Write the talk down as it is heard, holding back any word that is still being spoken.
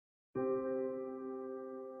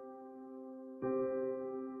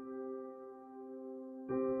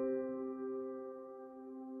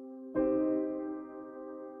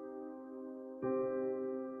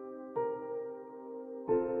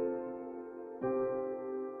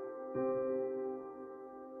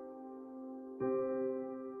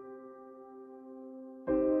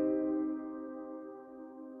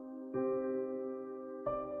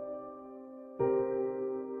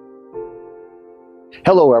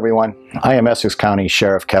Hello everyone, I am Essex County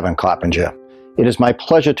Sheriff Kevin Coppinger. It is my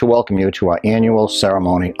pleasure to welcome you to our annual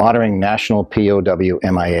ceremony honoring National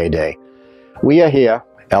POW-MIA Day. We are here,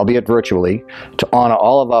 albeit virtually, to honor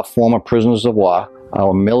all of our former prisoners of war,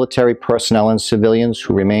 our military personnel and civilians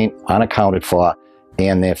who remain unaccounted for,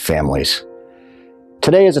 and their families.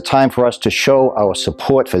 Today is a time for us to show our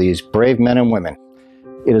support for these brave men and women.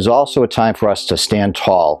 It is also a time for us to stand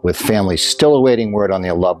tall with families still awaiting word on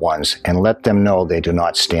their loved ones and let them know they do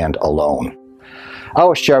not stand alone.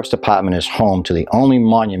 Our Sheriff's Department is home to the only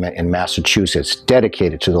monument in Massachusetts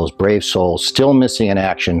dedicated to those brave souls still missing in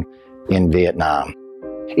action in Vietnam.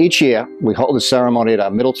 Each year, we hold a ceremony at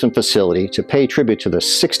our Middleton facility to pay tribute to the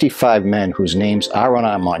 65 men whose names are on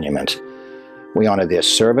our monument. We honor their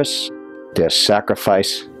service, their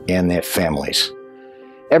sacrifice, and their families.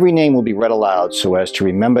 Every name will be read aloud so as to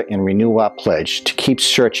remember and renew our pledge to keep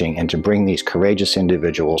searching and to bring these courageous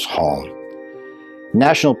individuals home.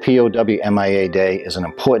 National POW-MIA Day is an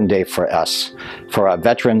important day for us, for our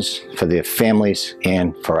veterans, for their families,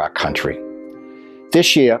 and for our country.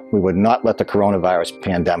 This year, we would not let the coronavirus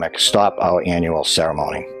pandemic stop our annual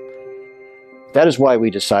ceremony. That is why we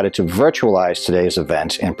decided to virtualize today's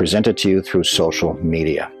event and present it to you through social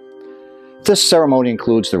media. This ceremony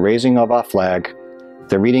includes the raising of our flag,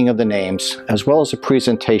 the reading of the names, as well as a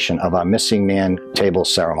presentation of our Missing Man Table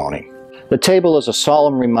ceremony. The table is a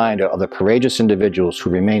solemn reminder of the courageous individuals who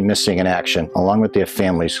remain missing in action, along with their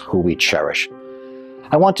families who we cherish.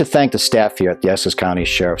 I want to thank the staff here at the Essex County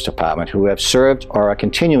Sheriff's Department who have served or are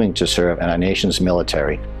continuing to serve in our nation's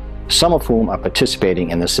military, some of whom are participating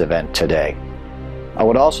in this event today. I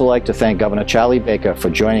would also like to thank Governor Charlie Baker for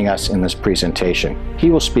joining us in this presentation. He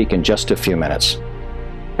will speak in just a few minutes.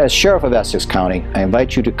 As Sheriff of Essex County, I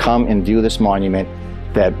invite you to come and view this monument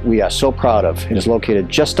that we are so proud of. It is located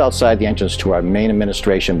just outside the entrance to our main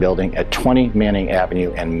administration building at 20 Manning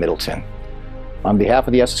Avenue in Middleton. On behalf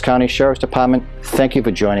of the Essex County Sheriff's Department, thank you for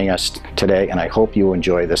joining us today, and I hope you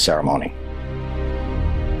enjoy the ceremony.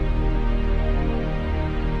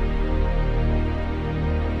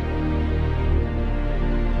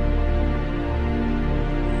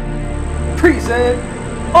 Present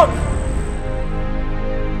honor.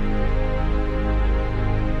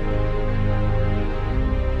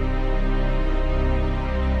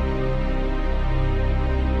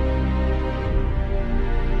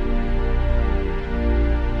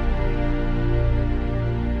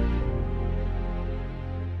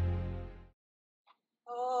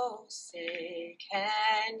 Oh, say,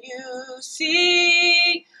 can you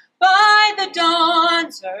see by the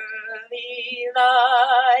dawn's early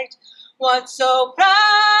light what so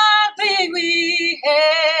proudly we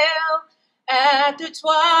hail at the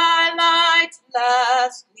twilight's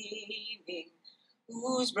last gleaming,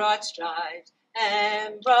 whose broad stripes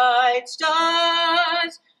and bright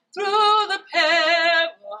stars through the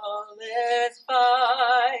perilous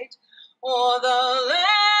fight o'er the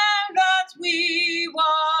land that we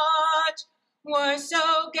watch were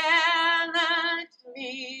so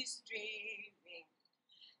gallantly streaming,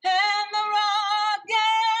 and the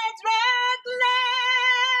rocket's red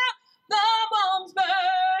glare, the bombs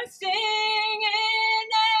bursting in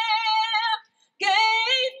air,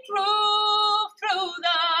 gave proof through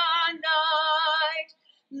the night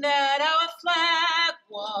that our flag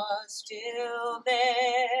was still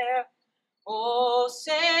there. Oh,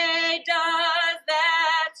 say does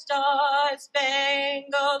that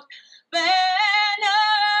star-spangled banner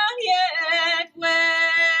yet wave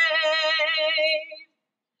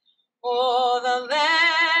o'er the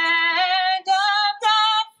land of the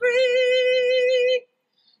free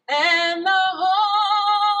and the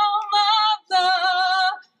home of the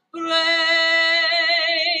brave?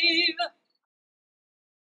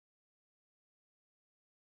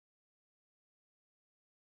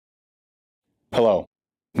 Hello,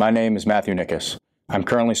 my name is Matthew Nickus. I'm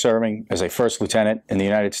currently serving as a First Lieutenant in the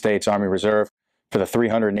United States Army Reserve for the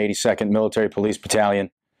 382nd Military Police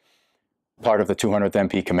Battalion, part of the 200th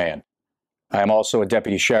MP Command. I am also a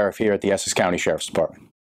Deputy Sheriff here at the Essex County Sheriff's Department.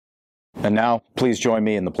 And now, please join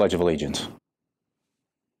me in the Pledge of Allegiance.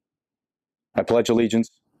 I pledge allegiance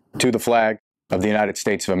to the flag of the United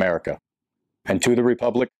States of America and to the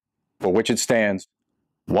republic for which it stands,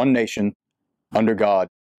 one nation, under God,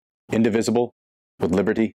 indivisible, with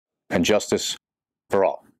liberty and justice for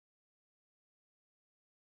all.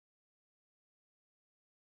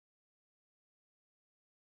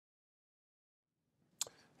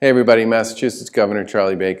 Hey everybody, Massachusetts Governor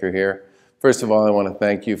Charlie Baker here. First of all, I want to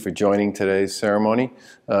thank you for joining today's ceremony.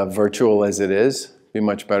 Virtual as it is, it'd be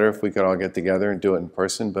much better if we could all get together and do it in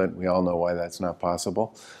person, but we all know why that's not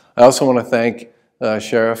possible. I also want to thank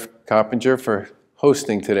Sheriff Coppinger for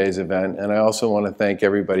hosting today's event, and I also want to thank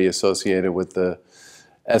everybody associated with the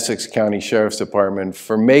Essex County Sheriff's Department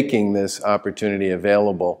for making this opportunity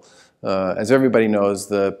available. As everybody knows,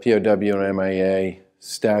 the POW-MIA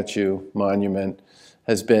statue monument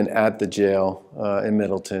has been at the jail in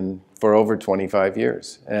Middleton for over 25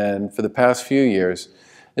 years. And for the past few years,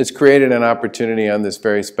 it's created an opportunity on this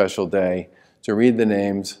very special day to read the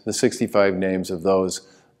names, the 65 names of those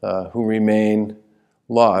who remain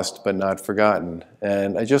lost but not forgotten.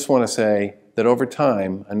 And I just want to say that over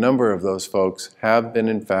time, a number of those folks have been,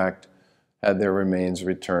 in fact, had their remains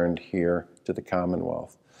returned here to the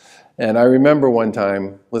Commonwealth. And I remember one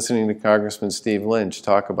time listening to Congressman Steve Lynch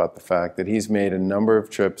talk about the fact that he's made a number of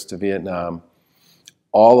trips to Vietnam,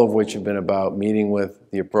 all of which have been about meeting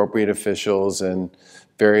with the appropriate officials in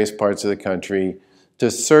various parts of the country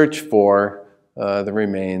to search for the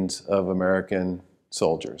remains of American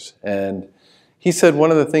soldiers. And he said one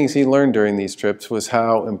of the things he learned during these trips was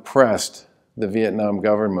how impressed the Vietnam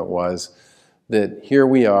government was that here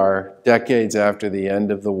we are, decades after the end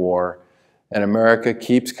of the war, and America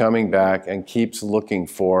keeps coming back and keeps looking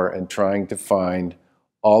for and trying to find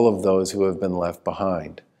all of those who have been left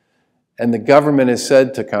behind. And the government has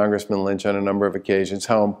said to Congressman Lynch on a number of occasions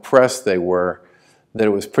how impressed they were that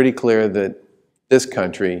it was pretty clear that this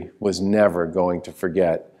country was never going to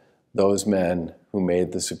forget those men who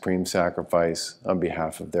made the supreme sacrifice on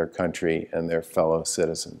behalf of their country and their fellow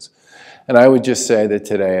citizens. And I would just say that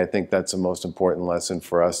today I think that's the most important lesson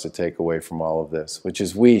for us to take away from all of this, which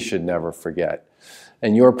is we should never forget.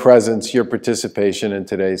 And your presence, your participation in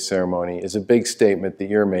today's ceremony is a big statement that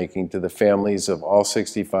you're making to the families of all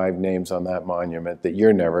 65 names on that monument that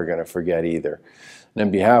you're never going to forget either. And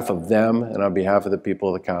on behalf of them and on behalf of the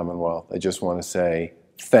people of the Commonwealth, I just want to say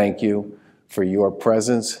thank you for your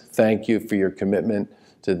presence. Thank you for your commitment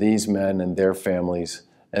to these men and their families.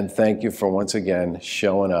 And thank you for once again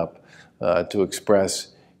showing up to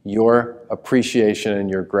express your appreciation and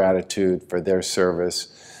your gratitude for their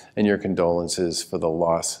service and your condolences for the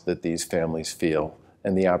loss that these families feel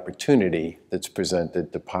and the opportunity that's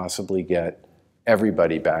presented to possibly get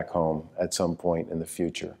everybody back home at some point in the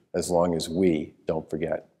future, as long as we don't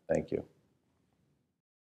forget. Thank you.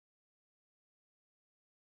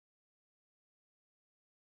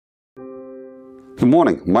 Good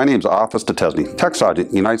morning. My name is Arthur Stachesny, Tech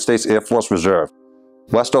Sergeant, United States Air Force Reserve,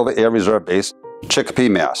 Westover Air Reserve Base, Chicopee,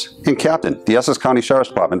 Mass., and Captain, the Essex County Sheriff's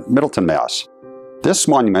Department, Middleton, Mass. This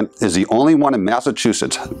monument is the only one in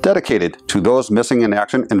Massachusetts dedicated to those missing in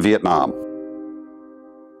action in Vietnam.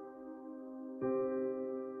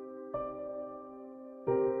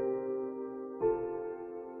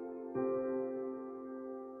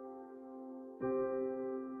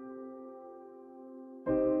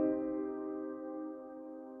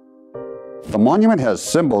 The monument has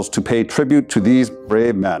symbols to pay tribute to these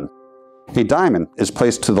brave men. A diamond is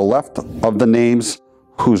placed to the left of the names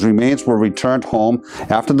whose remains were returned home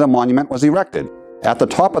after the monument was erected. At the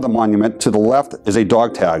top of the monument to the left is a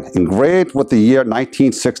dog tag engraved with the year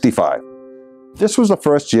 1965. This was the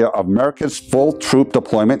first year of America's full troop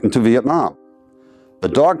deployment into Vietnam. The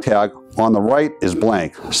dog tag on the right is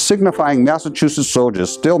blank, signifying Massachusetts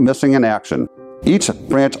soldiers still missing in action. Each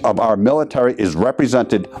branch of our military is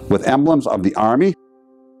represented with emblems of the Army,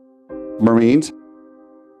 Marines,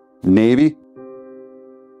 Navy,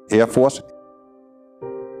 Air Force,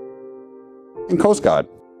 and Coast Guard.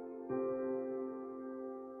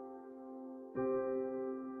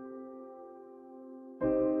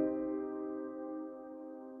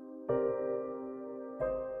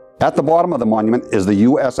 At the bottom of the monument is the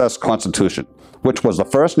USS Constitution, which was the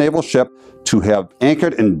first naval ship to have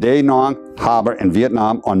anchored in Da Nang Harbor in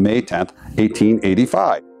Vietnam on May 10,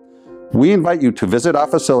 1885. We invite you to visit our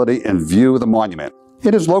facility and view the monument.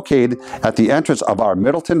 It is located at the entrance of our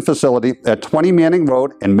Middleton facility at 20 Manning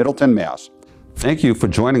Road in Middleton, Mass. Thank you for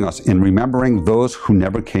joining us in remembering those who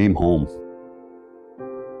never came home.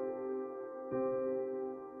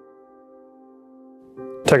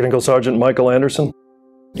 Technical Sergeant Michael Anderson,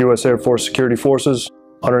 U.S. Air Force Security Forces,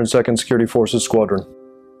 102nd Security Forces Squadron.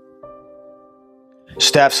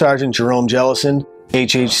 Staff Sergeant Jerome Jellison,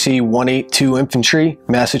 HHC 182 Infantry,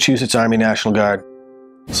 Massachusetts Army National Guard.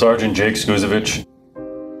 Sergeant Jake Skuzevich,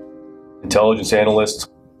 Intelligence Analyst,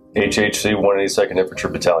 HHC 182nd Infantry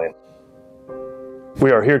Battalion.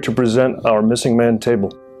 We are here to present our Missing Man table.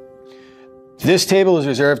 This table is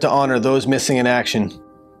reserved to honor those missing in action.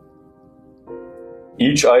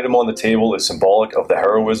 Each item on the table is symbolic of the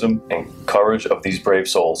heroism and courage of these brave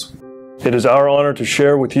souls. It is our honor to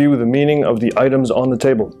share with you the meaning of the items on the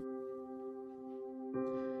table.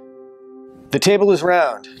 The table is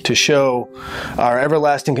round to show our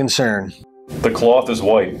everlasting concern. The cloth is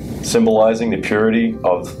white, symbolizing the purity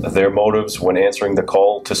of their motives when answering the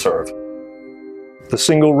call to serve. The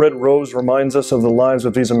single red rose reminds us of the lives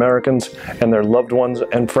of these Americans and their loved ones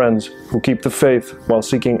and friends who keep the faith while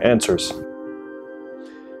seeking answers.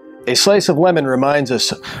 A slice of lemon reminds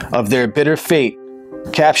us of their bitter fate,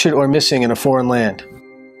 captured or missing in a foreign land.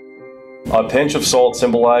 A pinch of salt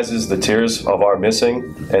symbolizes the tears of our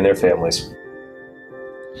missing and their families.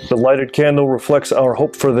 The lighted candle reflects our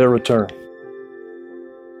hope for their return.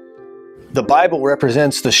 The Bible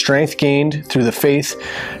represents the strength gained through the faith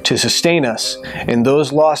to sustain us and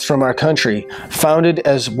those lost from our country, founded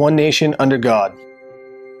as one nation under God.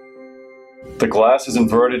 The glass is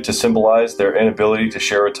inverted to symbolize their inability to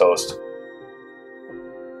share a toast.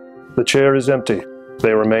 The chair is empty.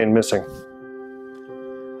 They remain missing.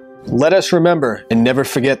 Let us remember and never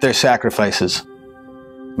forget their sacrifices.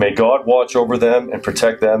 May God watch over them and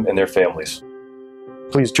protect them and their families.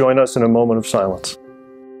 Please join us in a moment of silence.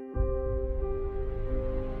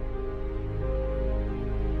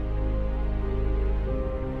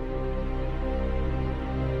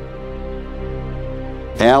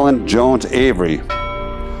 Alan Jones Avery,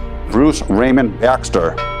 Bruce Raymond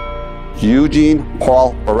Baxter, Eugene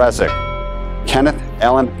Paul Berezik, Kenneth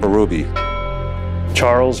Allen Berube,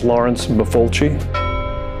 Charles Lawrence Befolchi,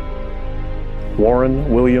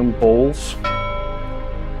 Warren William Bowles,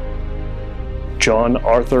 John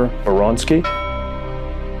Arthur Baronsky,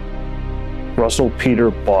 Russell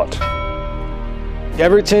Peter Bott,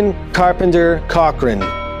 Everton Carpenter Cochran,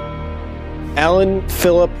 Alan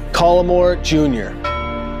Philip Collymore Jr.,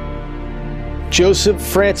 Joseph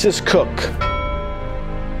Francis Cook,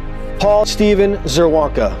 Paul Stephen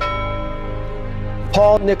Zerwanka,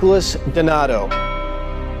 Paul Nicholas Donato,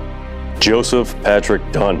 Joseph Patrick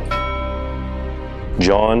Dunn,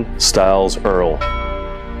 John Stiles Earl,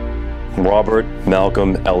 Robert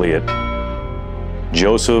Malcolm Elliott,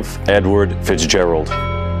 Joseph Edward Fitzgerald,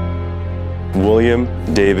 William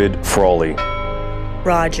David Frawley,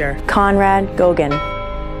 Roger Conrad Gogan,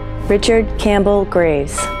 Richard Campbell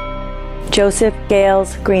Graves, Joseph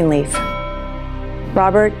Gales Greenleaf,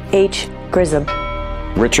 Robert H. Grissom,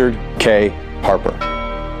 Richard K. Harper,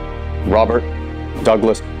 Robert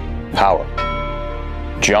Douglas Power,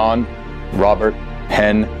 John Robert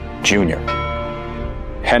Henn Jr.,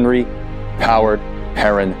 Henry Howard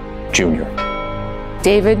Herron Jr.,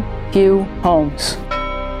 David Hugh Holmes,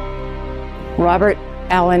 Robert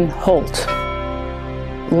Allen Holt,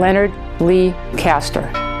 Leonard Lee Castor,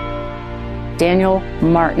 Daniel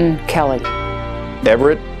Martin Kelly,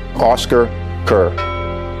 Everett Oscar Kerr,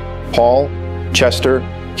 Paul Chester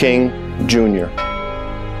King Jr.,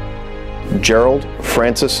 Gerald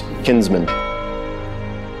Francis Kinsman,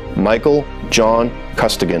 Michael John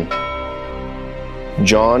Custigan,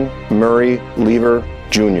 John Murray Lever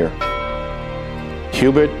Jr.,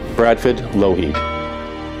 Hubert Bradford Lougheed,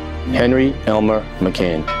 Henry Elmer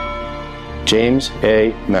McCain, James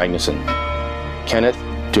A. Magnuson, Kenneth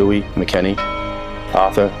Dewey McKinney,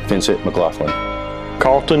 Arthur Vincent McLaughlin,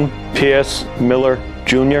 Carlton Pierce Miller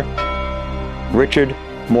Jr., Richard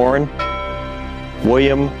Morin,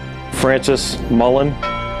 William Francis Mullen,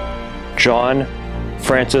 John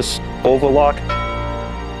Francis Overlock,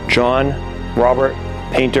 John Robert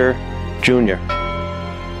Painter Jr.,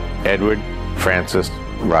 Edward Francis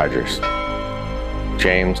Rogers,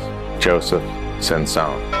 James Joseph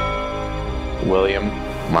Sansone, William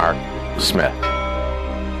Mark Smith,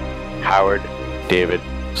 Howard David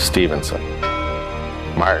Stevenson,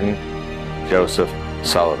 Martin Joseph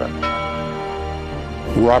Sullivan,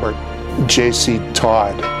 Robert J.C.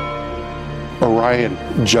 Todd, Orion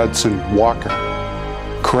Judson Walker,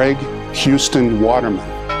 Craig Houston Waterman,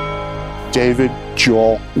 David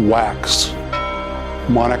Joel Wax,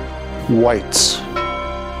 Monic Whites,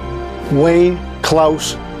 Wayne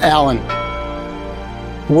Klaus Allen,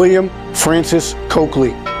 William Francis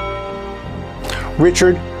Coakley,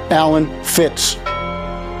 Richard Allen Fitz,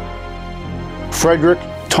 Frederick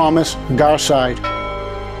Thomas Garside,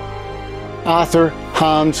 Arthur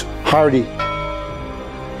Hans Hardy,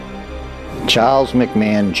 Charles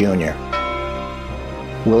McMahon Jr.,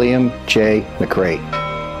 William J. McRae,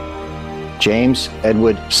 James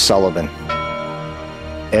Edward Sullivan,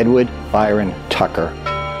 Edward Byron Tucker,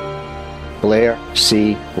 Blair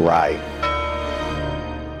C. Rye.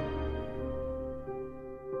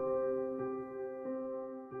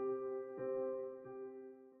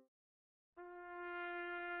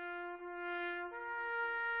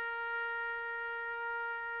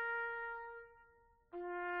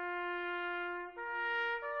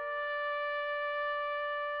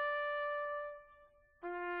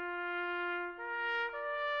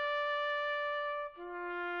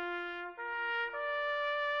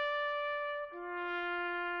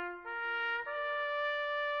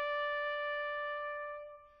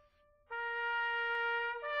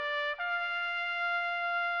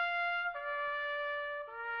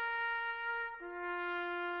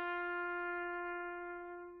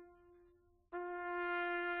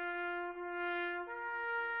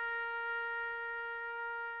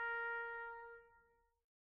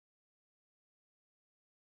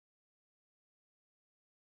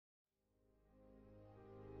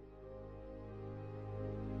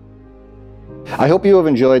 I hope you have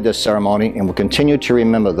enjoyed this ceremony and will continue to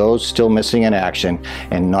remember those still missing in action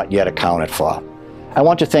and not yet accounted for. I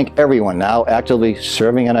want to thank everyone now actively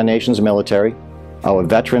serving in our nation's military, our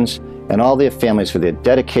veterans, and all their families for their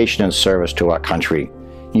dedication and service to our country.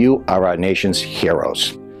 You are our nation's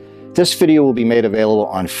heroes. This video will be made available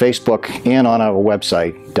on Facebook and on our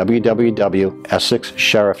website,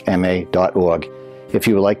 www.essexsheriffma.org, if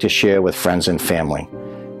you would like to share with friends and family.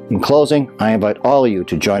 In closing, I invite all of you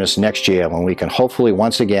to join us next year when we can hopefully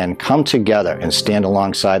once again come together and stand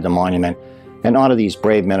alongside the monument and honor these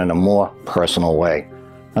brave men in a more personal way.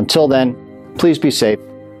 Until then, please be safe,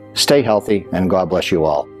 stay healthy, and God bless you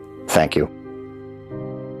all. Thank you.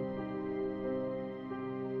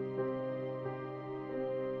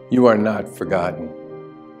 You are not forgotten.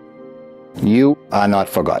 You are not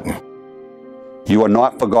forgotten. You are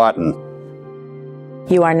not forgotten.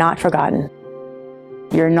 You are not forgotten.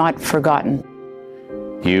 You're not forgotten.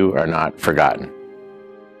 You are not forgotten.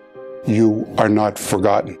 You are not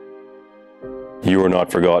forgotten. You are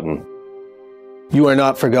not forgotten. You are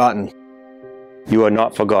not forgotten. You are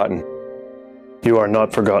not forgotten. You are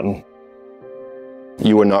not forgotten.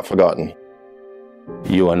 You are not forgotten.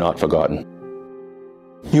 You are not forgotten.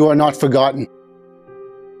 You are not forgotten.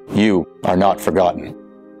 You are not forgotten.